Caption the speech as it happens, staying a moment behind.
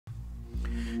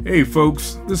Hey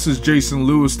folks, this is Jason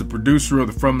Lewis, the producer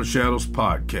of the From the Shadows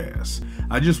podcast.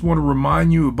 I just want to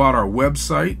remind you about our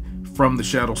website,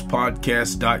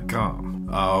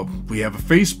 fromtheshadowspodcast.com. We have a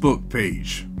Facebook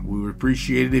page. We would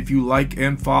appreciate it if you like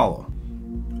and follow.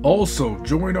 Also,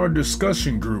 join our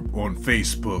discussion group on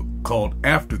Facebook called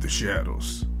After the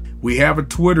Shadows. We have a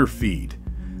Twitter feed.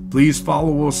 Please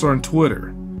follow us on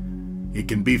Twitter. It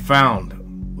can be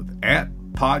found with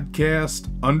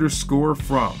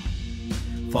 @podcast_from.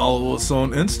 Follow us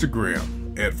on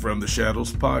Instagram at From the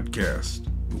Shadows Podcast.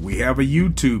 We have a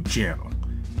YouTube channel.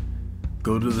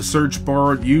 Go to the search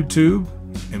bar at YouTube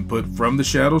and put From the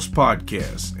Shadows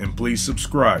Podcast, and please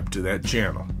subscribe to that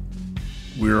channel.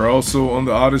 We are also on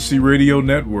the Odyssey Radio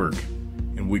Network,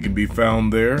 and we can be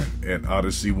found there at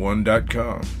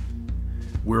odyssey1.com.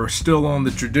 We're still on the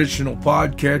traditional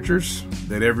podcatchers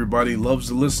that everybody loves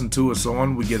to listen to us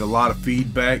on. We get a lot of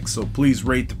feedback, so please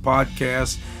rate the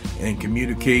podcast and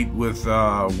communicate with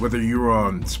whether you're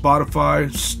on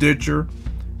Spotify, Stitcher,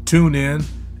 TuneIn,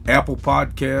 Apple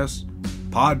Podcasts,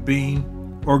 Podbean,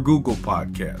 or Google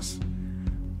Podcasts.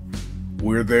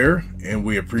 We're there, and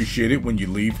we appreciate it when you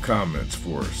leave comments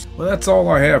for us. Well, that's all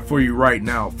I have for you right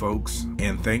now, folks,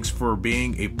 and thanks for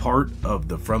being a part of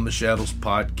the From the Shadows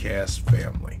podcast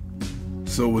family.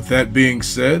 So with that being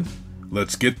said,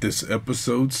 let's get this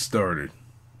episode started.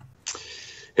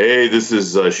 Hey, this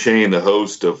is Shane, the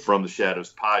host of From the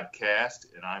Shadows podcast,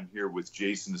 and I'm here with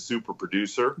Jason, the super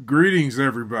producer. Greetings,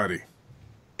 everybody.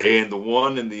 And the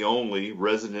one and the only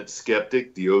resident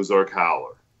skeptic, the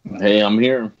theozarkhowler. Hey, I'm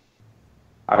here.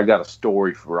 I got a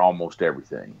story for almost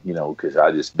everything, because I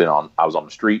was on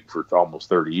the street for almost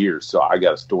 30 years, so I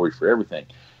got a story for everything.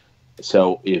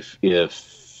 So if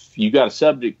you got a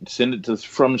subject, send it to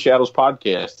From the Shadows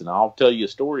podcast, and I'll tell you a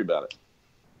story about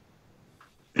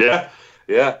Yeah.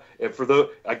 it. And for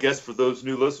those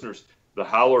new listeners, the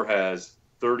Howler has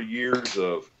 30 years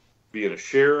of being a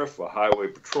sheriff, a highway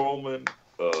patrolman,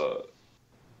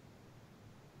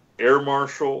 air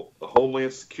marshal, a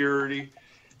homeland security,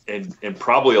 and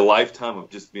probably a lifetime of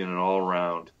just being an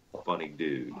all-around funny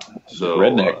dude. So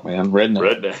redneck, man.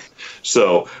 Redneck.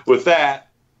 So with that,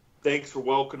 thanks for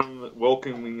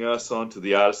welcoming us onto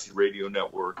the Odyssey Radio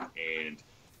Network, and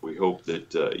we hope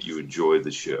that you enjoy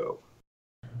the show.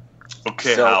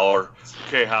 Okay, Howler.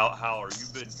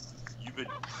 You've been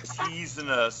teasing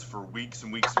us for weeks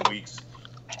and weeks and weeks,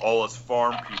 all us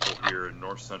farm people here in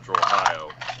north central Ohio,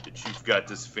 that you've got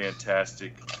this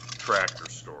fantastic tractor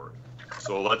story.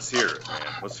 So let's hear it, man.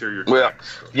 Let's hear your tractor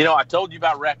story. I told you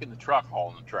about wrecking the truck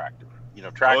hauling the tractor.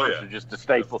 Tractors are just a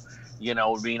staple.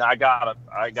 I got it.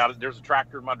 There's a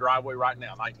tractor in my driveway right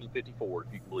now, 1954,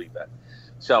 if you can believe that.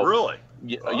 So really?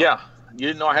 Yeah. You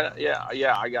didn't know I had it? Yeah,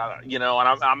 I got it. And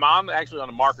I'm actually on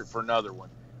the market for another one.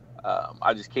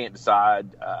 I just can't decide.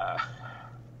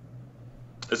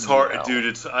 It's hard,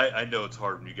 dude. I know it's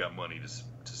hard when you got money to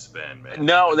spend, man.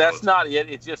 No, that's not it.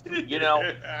 It's just,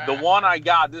 the one I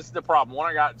got, this is the problem. The one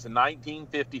I got, it's a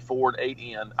 1954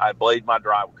 8N. I blade my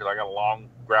driveway because I got a long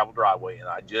gravel driveway, and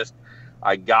I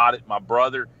got it. My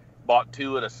brother bought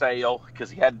two at a sale because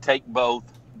he had to take both.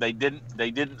 They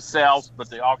didn't sell, but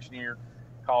the auctioneer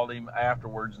called him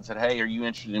afterwards and said, "Hey, are you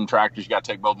interested in tractors? You got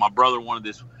to take both." My brother wanted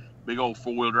this big old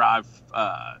 4-wheel drive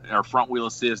or front wheel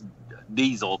assist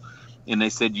diesel, and they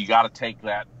said, "You got to take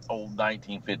that old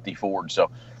 1950 Ford."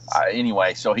 So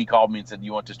so he called me and said,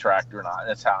 "You want this tractor?" And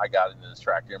that's how I got into this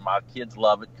tractor. And my kids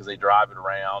love it because they drive it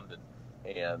around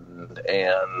and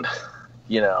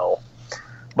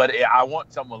but I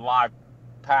want something with live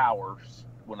power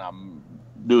when I'm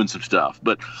doing some stuff.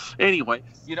 But anyway,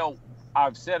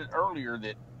 I've said it earlier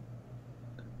that,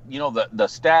 the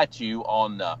statue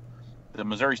on the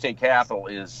Missouri State Capitol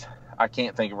is, I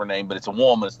can't think of her name, but it's a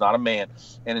woman. It's not a man.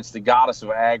 And it's the goddess of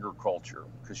agriculture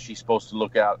because she's supposed to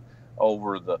look out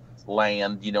over the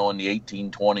land, in the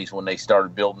 1820s when they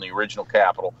started building the original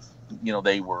Capitol.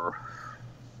 They were,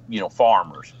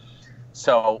 farmers.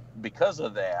 So because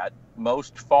of that,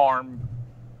 most farm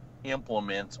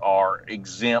implements are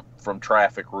exempt from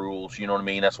traffic rules. You know what I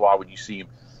mean? That's why when you see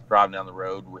them driving down the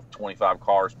road with 25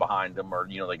 cars behind them, or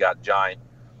they got giant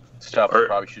stuff that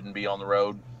probably shouldn't be on the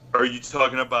road. Are you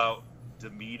talking about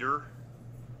Demeter,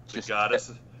 the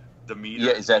goddess Demeter?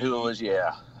 Yeah, is that who it was?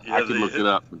 Yeah, I could look it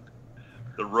up.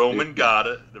 The Roman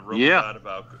goddess, god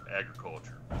about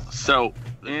agriculture. So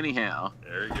anyhow,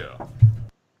 there you go.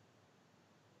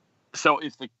 So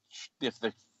if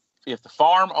the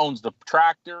farm owns the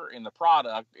tractor and the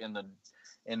product,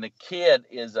 and the kid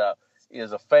is a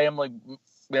family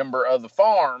member of the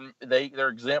farm, they're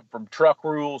exempt from truck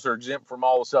rules, they're exempt from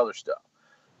all this other stuff.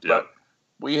 Yeah.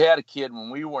 We had a kid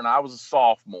when I was a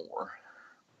sophomore.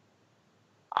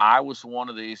 I was one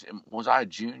of these. Was I a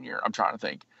junior? I'm trying to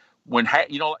think. When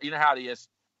you know how it is.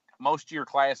 Most of your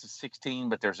class is 16,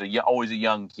 but there's always a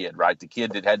young kid, right? The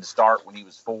kid that had to start when he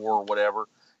was 4 or whatever,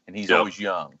 and he's always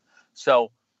young.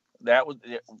 So that was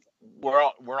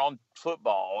we're on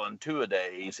football on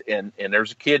 2-a-days, and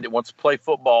there's a kid that wants to play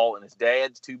football, and his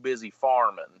dad's too busy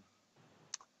farming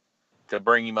to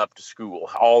bring him up to school.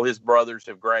 All his brothers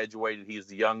have graduated. He's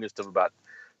the youngest of about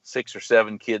 6 or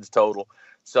 7 kids total.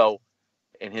 So.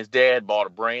 And his dad bought a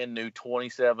brand new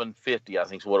 2750, I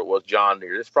think is what it was, John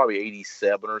Deere. It's probably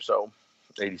 87 or so,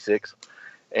 86.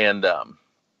 And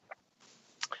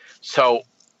so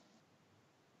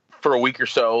for a week or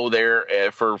so there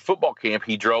for football camp,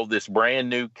 he drove this brand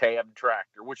new cab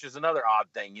tractor, which is another odd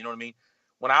thing. You know what I mean?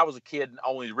 When I was a kid,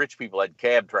 only the rich people had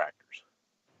cab tractors.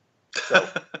 So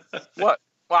what?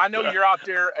 Well, I know you're out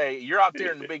there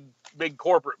in the big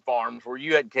corporate farms where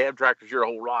you had cab tractors your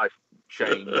whole life,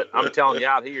 Shane. But I'm telling you,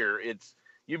 out here,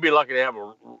 you'd be lucky to have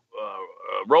a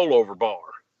rollover bar,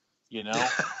 you know,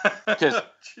 because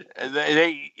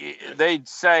they'd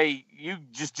say you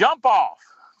just jump off.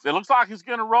 If it looks like it's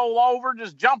going to roll over,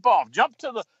 just jump off. Jump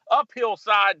to the uphill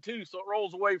side too, so it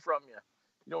rolls away from you.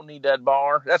 You don't need that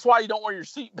bar. That's why you don't wear your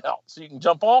seatbelt, so you can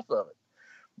jump off of it.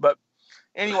 But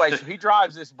anyway, so he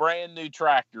drives this brand new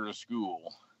tractor to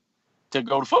school to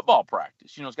go to football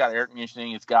practice. You know, it's got air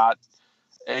conditioning, it's got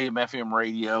AM, FM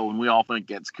radio, and we all think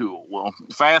that's cool. Well,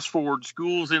 fast forward,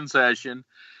 school's in session,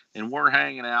 and we're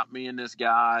hanging out, me and this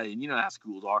guy, and you know how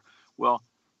schools are. Well,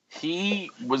 he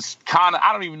was kind of,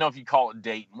 I don't even know if you call it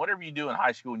dating, whatever you do in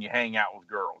high school when you hang out with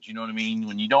girls. You know what I mean?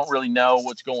 When you don't really know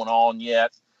what's going on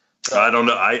yet. So, I don't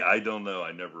know. I don't know.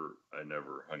 I never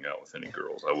hung out with any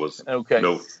girls. I wasn't. Okay.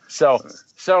 No.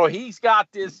 So he's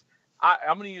got this.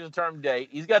 I'm going to use the term date.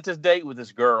 He's got this date with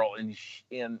this girl,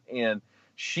 and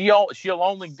she'll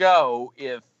only go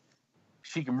if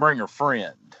she can bring her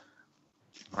friend.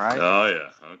 Right? Oh yeah.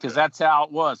 Because that's how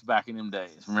it was back in them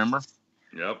days. Remember?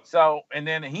 Yep. So and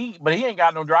then he ain't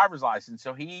got no driver's license,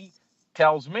 so he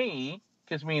tells me,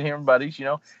 because me and him are buddies, you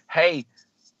know, hey,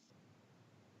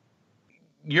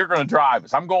 you're going to drive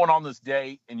us. I'm going on this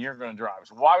date, and you're going to drive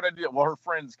us. Why would I do it? Well, her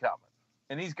friend's coming.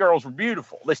 And these girls were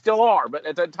beautiful. They still are, but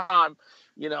at that time,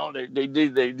 you know,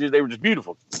 they were just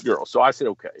beautiful girls. So I said,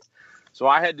 okay. So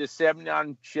I had this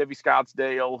 79 Chevy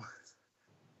Scottsdale,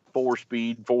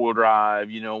 4-speed, 4-wheel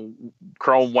drive, you know,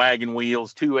 chrome wagon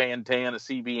wheels, 2 antennas,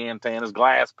 CB antennas,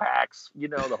 glass packs, you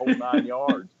know, the whole 9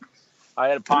 yards. I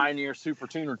had a Pioneer Super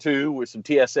Tuner 2 with some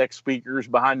TSX speakers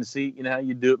behind the seat. You know how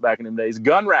you do it back in them days.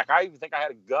 Gun rack. I even think I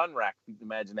had a gun rack, if you can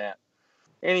imagine that.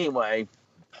 Anyway,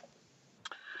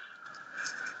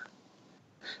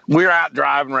 we're out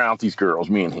driving around with these girls,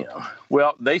 me and him.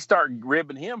 Well, they start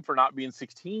ribbing him for not being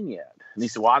 16 yet. And he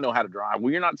said, well, I know how to drive.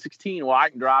 Well, you're not 16. Well, I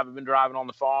can drive. I've been driving on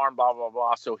the farm, blah, blah,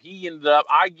 blah. So he ended up,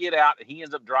 I get out, and he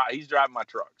ends up driving. He's driving my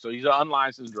truck. So he's an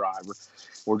unlicensed driver.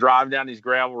 We're driving down these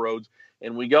gravel roads,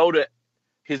 and we go to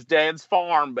his dad's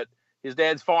farm, but his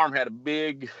dad's farm had a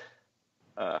big,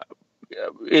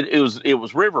 it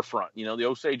was riverfront. You know, the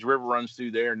Osage River runs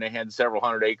through there, and they had several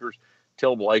hundred acres,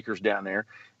 tillable acres down there.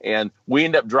 And we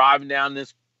end up driving down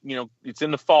this, you know, it's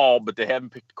in the fall, but they haven't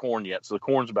picked the corn yet. So the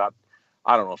corn's about,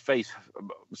 I don't know,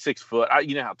 6 foot.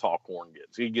 You know how tall corn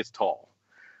gets. It gets tall,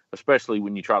 especially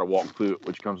when you try to walk through it,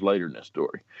 which comes later in this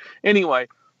story. Anyway,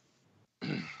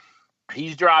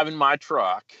 he's driving my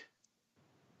truck.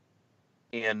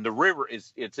 And the river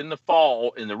it's in the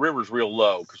fall, and the river's real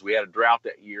low because we had a drought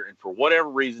that year. And for whatever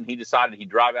reason, he decided he'd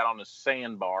drive out on a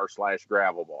sandbar /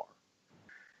 gravel bar.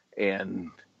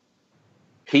 And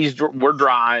we're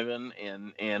driving,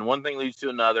 and one thing leads to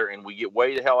another, and we get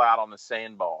way the hell out on the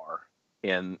sandbar.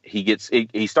 And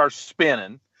he starts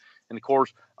spinning. And of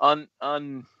course,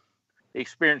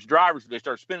 unexperienced drivers, they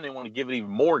start spinning, they want to give it even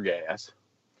more gas.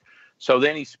 So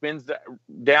then he spins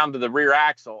down to the rear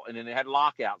axle, and then it had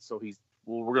lockout. So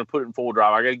we're going to put it in full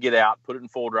drive. I got to get out, put it in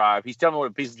full drive. He's telling me what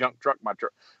a piece of junk truck my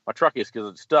truck is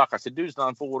because it's stuck. I said, dude, it's not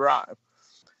in full drive.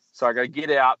 So I got to get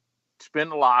out, spin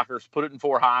the lockers, put it in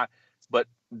 4 high. But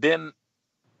then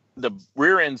the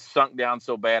rear end sunk down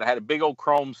so bad. I had a big old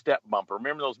chrome step bumper.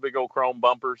 Remember those big old chrome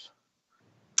bumpers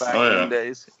back in the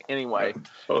days? Anyway,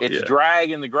 it's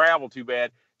dragging the gravel too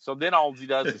bad. So then all he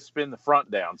does is spin the front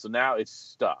down. So now it's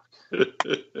stuck.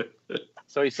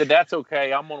 So he said, that's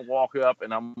okay. I'm going to walk up,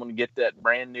 and I'm going to get that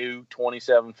brand new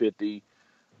 2750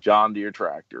 John Deere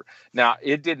tractor. Now,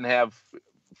 it didn't have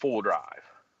full drive.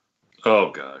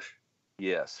 Oh, gosh.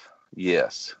 Yes.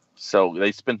 So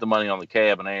they spent the money on the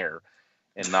cab and air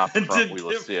and not the front wheel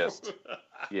assist.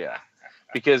 Yeah.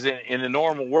 Because in the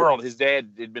normal world, his dad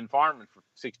had been farming for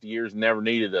 60 years and never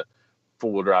needed a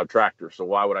four-wheel drive tractor, so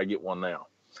why would I get one now?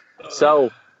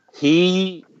 So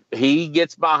he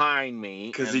gets behind me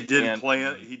because he didn't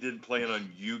plan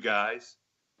on you guys.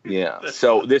 Yeah.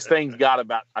 So this thing's got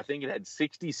about, I think it had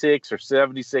 66 or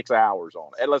 76 hours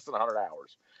on it, at less than 100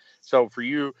 hours. So for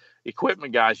you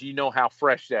equipment guys, you know how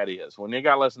fresh that is when they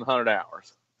got less than 100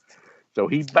 hours. So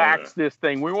he backs this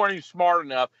thing. We weren't even smart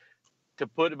enough to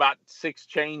put about 6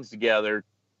 chains together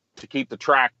to keep the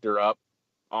tractor up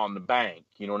on the bank.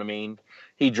 You know what I mean?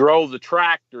 He drove the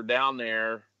tractor down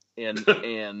there and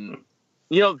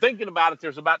thinking about it,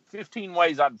 there's about 15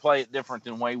 ways I'd play it different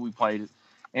than the way we played it.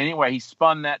 Anyway, he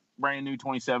spun that brand new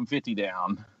 2750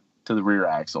 down to the rear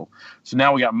axle. So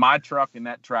now we got my truck and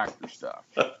that tractor stuff.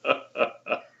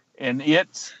 and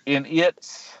it's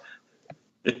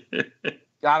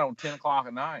got on 10 o'clock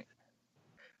at night.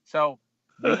 So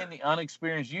being the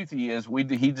unexperienced youth he is,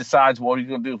 he decides what he's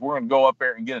going to do is we're going to go up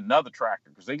there and get another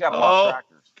tractor because they got a lot of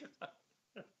tractors.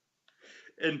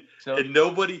 And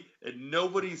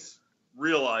nobody's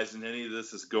realizing any of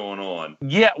this is going on.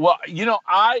 Yeah, well, because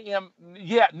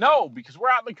we're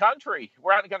out in the country.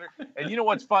 And you know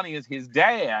what's funny is his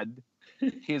dad,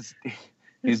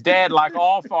 like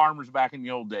all farmers back in the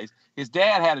old days, his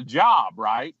dad had a job,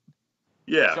 right?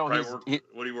 Yeah, so what do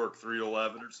you work, 3 to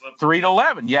 11 or something? 3 to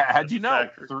 11, yeah, how'd you know?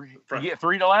 3 to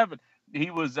 11.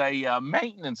 He was a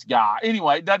maintenance guy.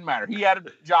 Anyway, it doesn't matter. He had a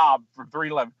job from 3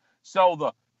 to 11. So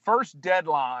the first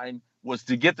deadline was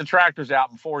to get the tractors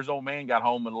out before his old man got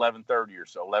home at 11:30 or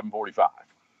so, 11:45.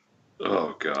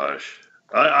 Oh gosh,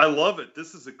 I love it.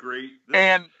 This is a great.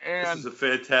 This is a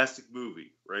fantastic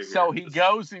movie, right? So he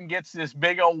goes and gets this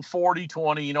big old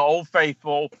 40-20, Old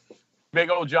Faithful, big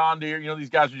old John Deere.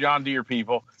 These guys are John Deere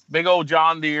people. Big old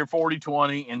John Deere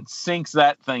 40-20 and sinks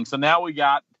that thing. So now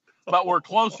but we're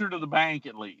closer to the bank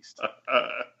at least.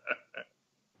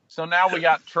 So now we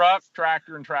got truck,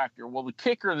 tractor, and tractor. Well, the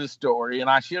kicker of this story, and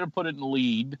I should have put it in the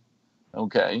lead,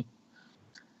 okay,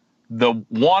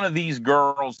 one of these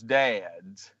girls'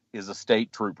 dads is a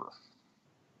state trooper.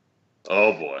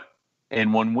 Oh, boy.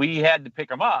 And when we had to pick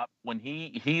him up, when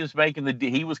he was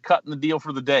he was cutting the deal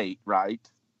for the date, right?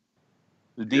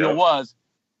 The deal was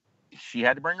she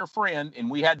had to bring her friend, and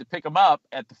we had to pick him up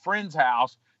at the friend's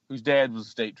house whose dad was a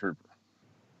state trooper.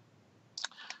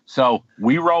 So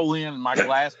we roll in my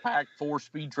glass pack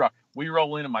 4-speed truck.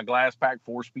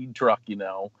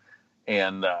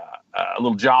 And a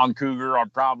little John Cougar, or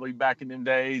probably back in them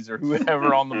days, or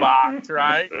whoever on the box,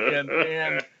 right?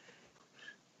 And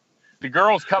the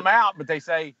girls come out, but they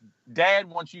say, Dad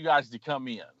wants you guys to come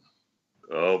in.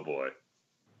 Oh, boy.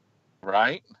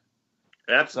 Right?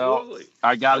 Absolutely. So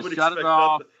I got to shut it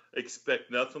off.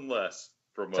 Expect nothing less.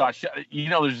 So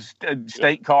there's a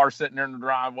state car sitting there in the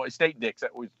driveway, state dicks,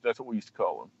 that's what we used to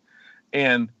call them.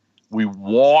 And we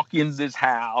walk into this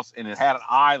house, and it had an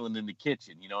island in the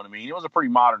kitchen. You know what I mean? It was a pretty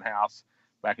modern house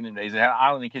back in the days. It had an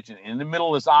island in the kitchen. In the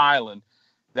middle of this island,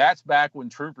 that's back when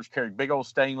troopers carried big old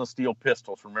stainless steel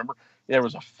pistols. Remember? There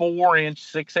was a 4-inch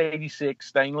 686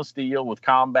 stainless steel with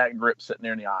combat grip sitting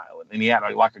there in the island. And he had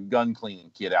like a gun cleaning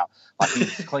kit out. Like he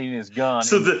was cleaning his gun.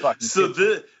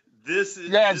 This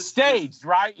is staged,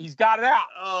 right? He's got it out.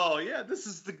 Oh yeah, this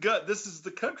is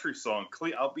the country song.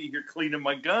 I'll be here cleaning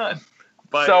my gun.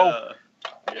 By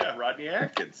Rodney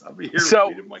Atkins. I'll be here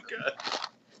cleaning my gun.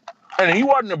 And he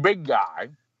wasn't a big guy,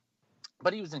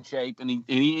 but he was in shape, and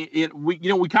we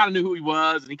kind of knew who he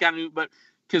was, and he kind of knew, but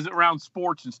because around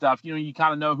sports and stuff, you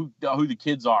kind of know who the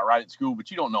kids are, right, at school, but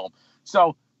you don't know them.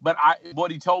 So, what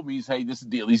he told me is, hey, this is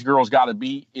the deal. These girls got to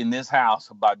be in this house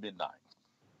by midnight.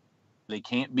 They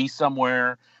can't be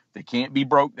somewhere. They can't be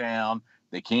broke down.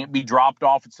 They can't be dropped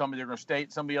off at somebody. They're going to stay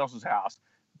at somebody else's house.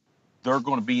 They're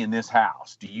going to be in this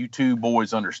house. Do you two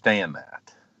boys understand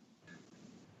that?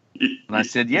 And I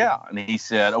said, yeah. And he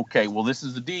said, okay, well, this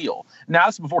is the deal. Now,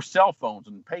 this is before cell phones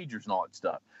and pagers and all that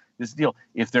stuff. This is the deal.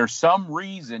 If there's some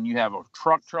reason you have a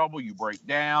truck trouble, you break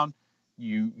down,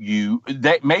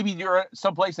 maybe you're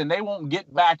someplace and they won't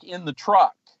get back in the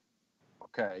truck,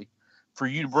 okay, for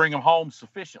you to bring them home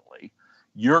sufficiently,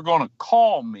 you're going to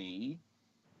call me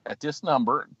at this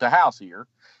number, the house here,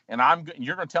 and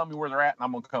you're going to tell me where they're at, and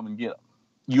I'm going to come and get them.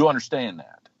 You understand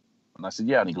that? And I said,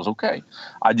 yeah. And he goes, okay.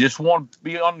 I just want to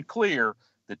be unclear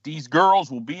that these girls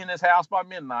will be in this house by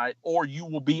midnight, or you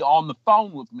will be on the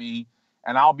phone with me,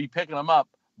 and I'll be picking them up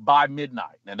by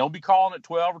midnight. Now, don't be calling at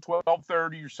 12 or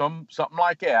 12:30 or something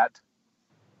like that.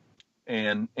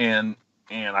 And I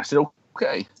said,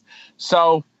 okay.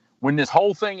 So when this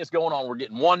whole thing is going on, we're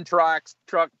getting one truck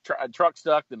stuck,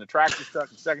 then the tractor stuck,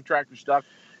 the second tractor stuck.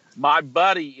 My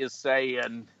buddy is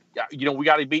saying, we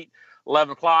got to beat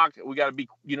 11 o'clock. We got to be,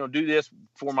 do this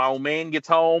before my old man gets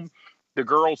home. the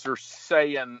girls are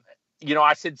saying,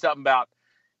 I said something about,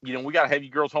 we got to have you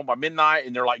girls home by midnight.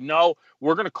 And they're like, no,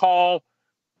 we're going to call.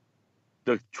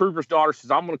 The trooper's daughter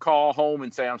says, I'm going to call home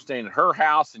and say I'm staying at her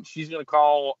house. And she's going to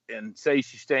call and say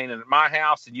she's staying at my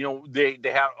house. And, they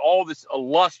have all this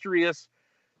illustrious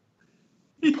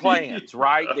plans,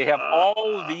 right? They have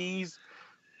all these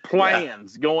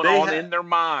plans going on in their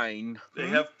mind. They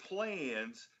have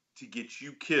plans to get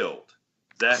you killed.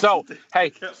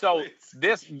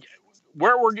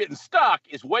 Where we're getting stuck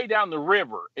is way down the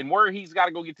river, and where he's got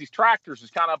to go get these tractors is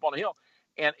kind of up on a hill,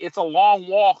 and it's a long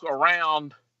walk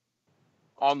around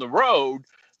on the road.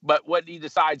 But what he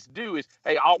decides to do is,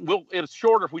 hey, it's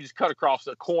shorter if we just cut across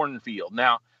a cornfield.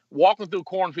 Now, walking through a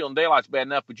cornfield in daylight's bad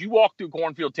enough, but you walk through a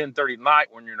cornfield 10:30 at night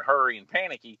when you're in a hurry and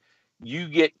panicky, you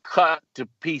get cut to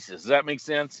pieces. Does that make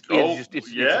sense?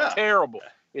 It's terrible.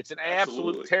 It's an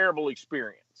absolute terrible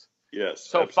experience. Yes.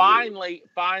 So finally,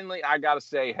 I got to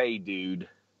say, hey, dude,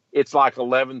 it's like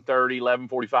 11:30,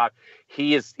 11:45.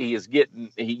 He's going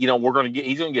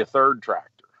to get a third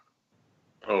tractor.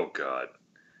 Oh God.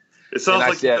 It sounds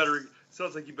like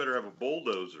you better have a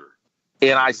bulldozer.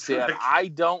 And I said, I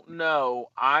don't know.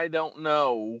 I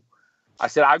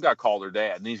said, I've got to call their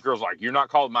dad. And these girls are like, you're not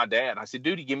calling my dad. And I said,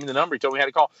 dude, he gave me the number. He told me how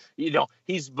to call.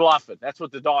 He's bluffing. That's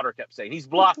what the daughter kept saying. He's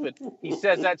bluffing. He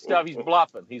says that stuff. He's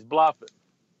bluffing. He's bluffing.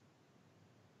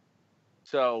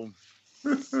 So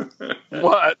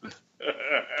what?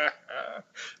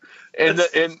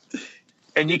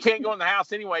 And you can't go in the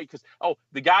house anyway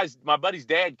because my buddy's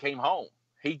dad came home.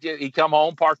 He come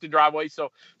home, parked the driveway.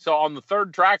 So on the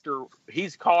third tractor,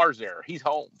 his car's there. He's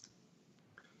home.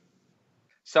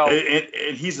 So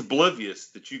and he's oblivious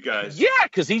that you guys. Yeah,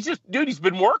 because he's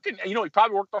been working. He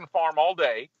probably worked on the farm all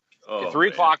day. At 3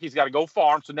 o'clock, he's got to go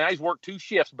farm. So now he's worked 2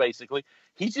 shifts basically.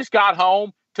 He's just got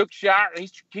home, took a shower.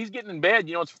 He's getting in bed.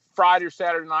 It's Friday or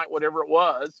Saturday night, whatever it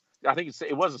was. I think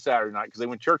it was a Saturday night because they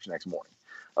went to church next morning.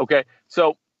 Okay,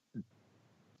 so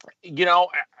he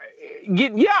doesn't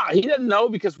know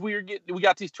because we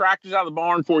got these tractors out of the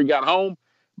barn before he got home.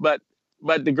 But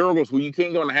the girl goes, well, you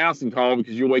can't go in the house and call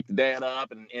because you'll wake the dad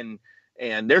up. And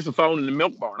there's a phone in the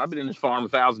milk barn. I've been in this farm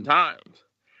 1,000 times.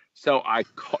 So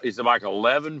it's like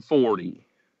 11:40.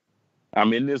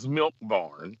 I'm in this milk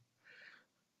barn.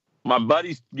 My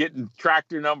buddy's getting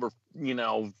tractor number,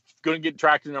 going to get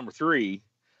tractor number 3.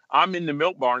 I'm in the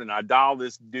milk barn and I dial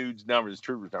this dude's number, this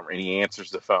trooper's number, and he answers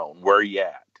the phone. Where are you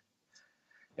at?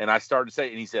 And I started to say,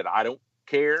 and he said, I don't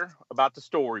care about the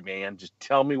story, man. Just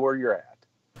tell me where you're at.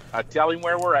 I tell him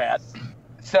where we're at.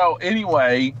 So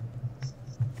anyway,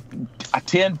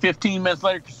 10, 15 minutes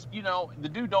later, the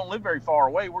dude don't live very far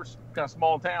away. We're kind of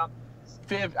small town.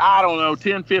 10,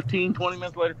 15, 20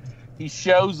 minutes later, he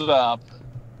shows up,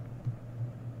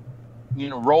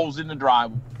 rolls in the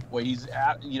driveway. He's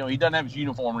at, he doesn't have his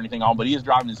uniform or anything on, but he is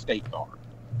driving his state car.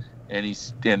 And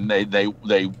they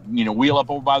wheel up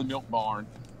over by the milk barn.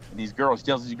 And he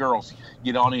tells these girls,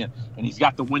 get on in. And he's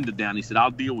got the window down. He said,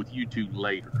 I'll deal with you two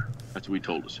later. That's what he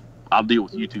told us. I'll deal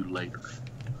with you two later.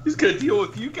 He's going to deal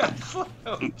with you guys.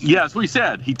 Yeah, that's what he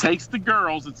said. He takes the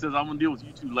girls and says, I'm going to deal with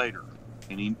you two later.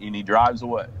 And he drives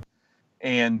away.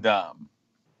 And that's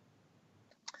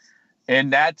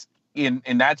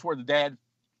where the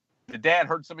dad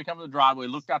heard somebody come to the driveway,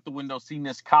 looked out the window, seen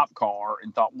this cop car,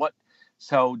 and thought, what?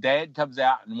 So dad comes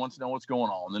out and wants to know what's going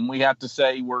on. Then we have to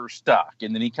say we're stuck.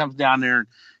 And then he comes down there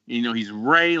and, he's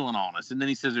railing on us. And then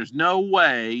he says, there's no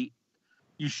way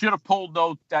you should have pulled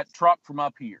that truck from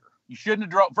up here. You shouldn't have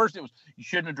drove. First, you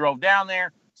shouldn't have drove down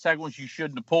there. Second was you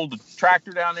shouldn't have pulled the tractor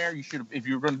down there. You should have, if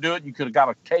you were going to do it, you could have got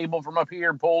a cable from up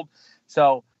here and pulled.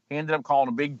 So he ended up calling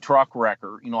a big truck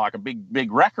wrecker, like a big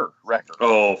wrecker.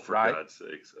 Oh, for God's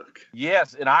sakes. Okay.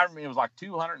 Yes. And I remember it was like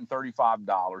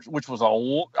 $235, which was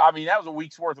that was a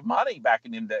week's worth of money back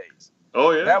in them days.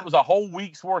 Oh yeah. That was a whole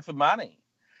week's worth of money.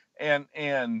 And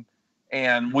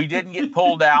we didn't get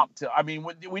pulled out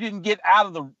we didn't get out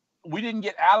of the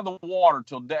water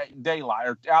till daylight,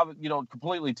 or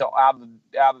completely till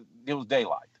it was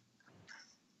daylight.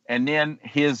 And then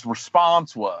his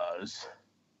response was,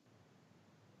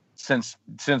 since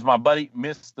my buddy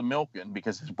missed the milking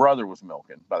because his brother was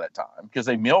milking by that time, because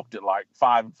they milked it like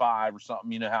 5 and 5 or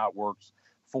something. You know how it works,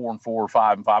 4 and 4,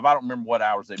 5 and 5. I don't remember what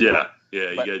hours they milked.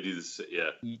 Yeah, you got to do this. Yeah.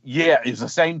 Yeah, it was the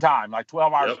same time, like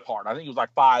 12 hours apart. I think it was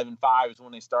like 5 and 5 is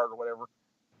when they started or whatever.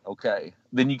 Okay.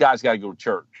 Then you guys got to go to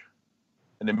church.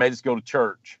 And they made us go to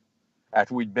church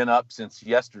after we'd been up since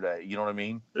yesterday. You know what I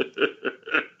mean?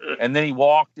 And then he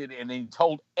walked in and he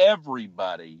told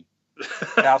everybody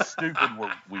how stupid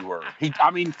we were. He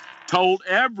told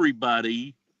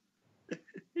everybody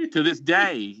to this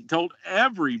day. He told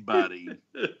everybody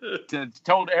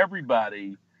told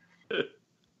everybody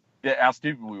how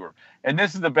stupid we were. And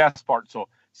this is the best part.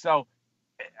 So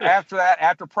after that,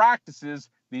 after practices,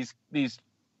 these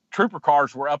trooper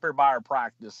cars were up there by our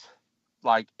practice,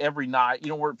 like every night.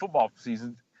 We're at football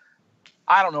season.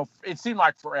 I don't know. It seemed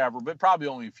like forever, but probably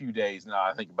only a few days now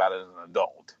I think about it as an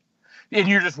adult. And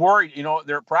you're just worried,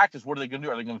 they're at practice. What are they going to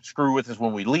do? Are they going to screw with us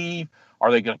when we leave? Are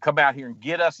they going to come out here and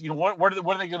get us? What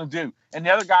are they going to do? And the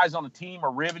other guys on the team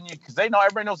are ribbing you because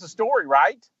everybody knows the story,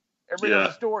 right? Everybody knows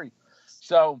the story.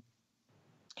 So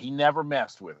he never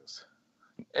messed with us,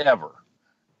 ever.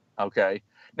 Okay.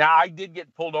 Now, I did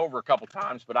get pulled over a couple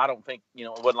times, but I don't think, it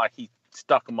wasn't like he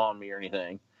stuck them on me or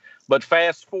anything. But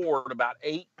fast forward about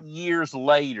 8 years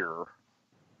later,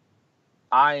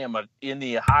 I am in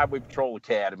the Highway Patrol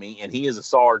Academy, and he is a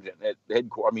sergeant at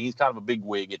headquarters. I mean, he's kind of a big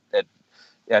wig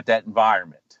at that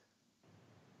environment.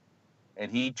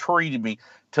 And he treated me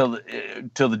till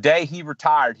the day he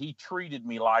retired. He treated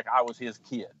me like I was his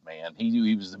kid, man.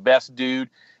 He was the best dude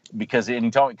and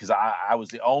he told me because I was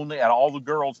the only at all the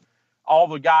girls, all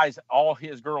the guys, all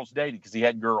his girls dated because he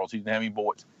had girls. He didn't have any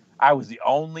boys. I was the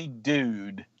only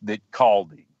dude that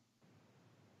called him.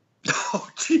 Oh,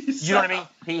 jeez. You know what I mean?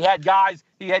 He had guys.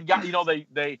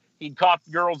 He'd caught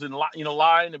girls in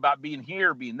lying about being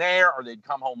here, being there, or they'd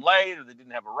come home late, or they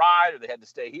didn't have a ride, or they had to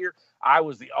stay here. I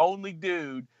was the only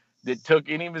dude that took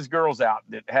any of his girls out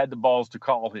that had the balls to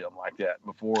call him like that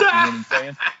before. You know what I'm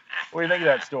saying? What do you think of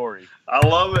that story? I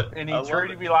love it. And he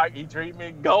treated me like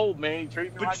gold, man. He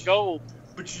treated me like gold.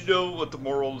 But you know what the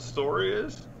moral of the story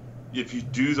is? If you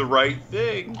do the right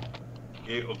thing,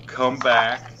 it will come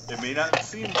back. It may not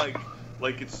seem like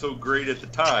it's so great at the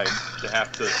time to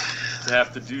have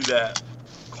to do that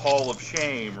call of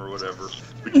shame or whatever,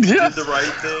 but you did the right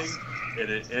thing, and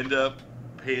it ended up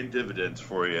paying dividends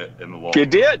for you in the long run.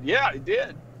 It did, yeah, it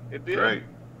did. It did. Right.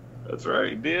 That's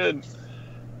right. It did.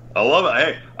 I love it.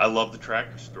 Hey, I love the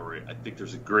tractor story. I think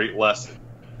there's a great lesson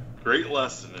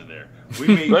in there.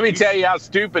 Let me tell you how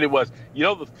stupid it was.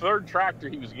 The third tractor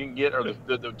he was going to get, or the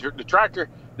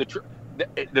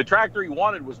tractor he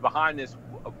wanted was behind this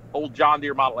old John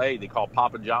Deere Model A they call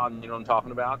Papa John. You know what I'm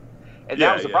talking about? And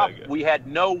that was the problem. We had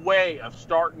no way of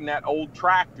starting that old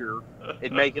tractor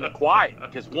and making it quiet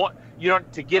because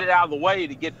to get it out of the way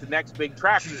to get the next big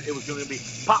tractor, it was going to be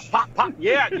pop, pop, pop.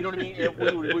 Yeah, you know what I mean?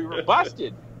 We were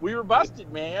busted. We were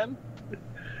busted, man.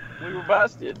 We were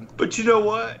busted. But you know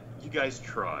what? You guys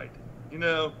tried.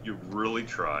 You really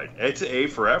tried. It's an A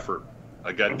for effort.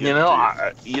 I got to give it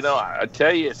to you. I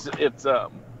tell you, it's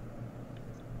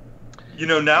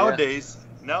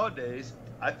nowadays,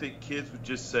 I think kids would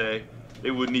just say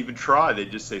they wouldn't even try.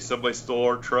 They'd just say somebody stole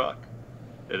our truck,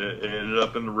 and it ended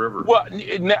up in the river. Well,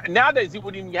 nowadays they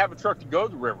wouldn't even have a truck to go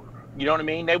to the river. You know what I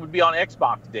mean? They would be on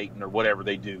Xbox dating or whatever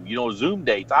they do. Zoom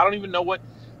dates. I don't even know what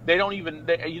they don't even.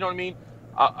 You know what I mean?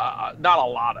 Not a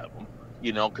lot of them.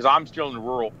 Because I'm still in the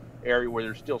rural area where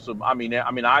there's still some.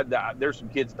 There's some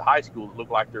kids at the high school that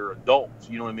look like they're adults.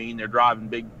 You know what I mean? They're driving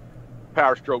big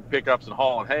Power Stroke pickups and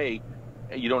hauling hay.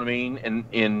 You know what I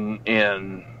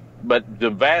mean? But the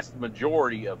vast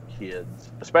majority of kids,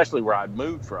 especially where I'd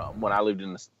moved from when I lived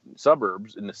in the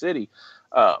suburbs in the city,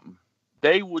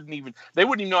 they wouldn't even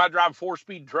know how to drive a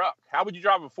 4-speed truck. How would you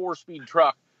drive a 4-speed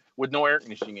truck with no air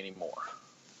conditioning anymore?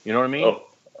 You know what I mean? Oh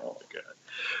my God.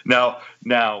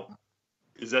 Now,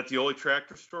 is that the only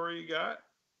tractor story you got?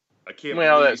 I can't.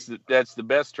 Well, that's the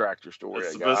best tractor story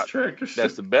I got.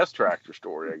 That's the best tractor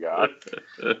story I got.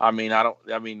 Is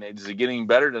it getting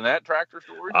better than that tractor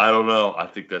story? I don't know. I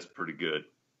think that's pretty good.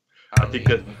 I think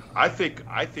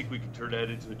we can turn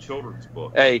that into a children's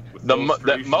book. Hey, most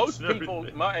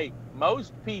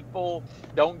people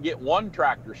don't get one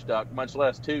tractor stuck, much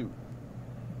less two.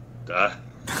 You know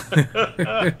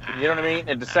what I mean?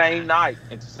 At the same night,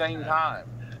 at the same time.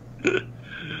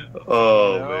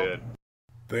 Oh, man.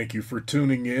 Thank you for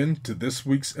tuning in to this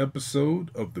week's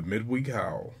episode of the Midweek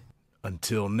Howl.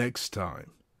 Until next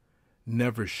time,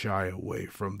 never shy away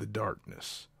from the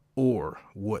darkness or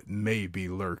what may be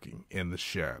lurking in the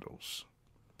shadows.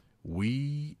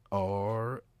 We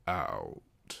are out.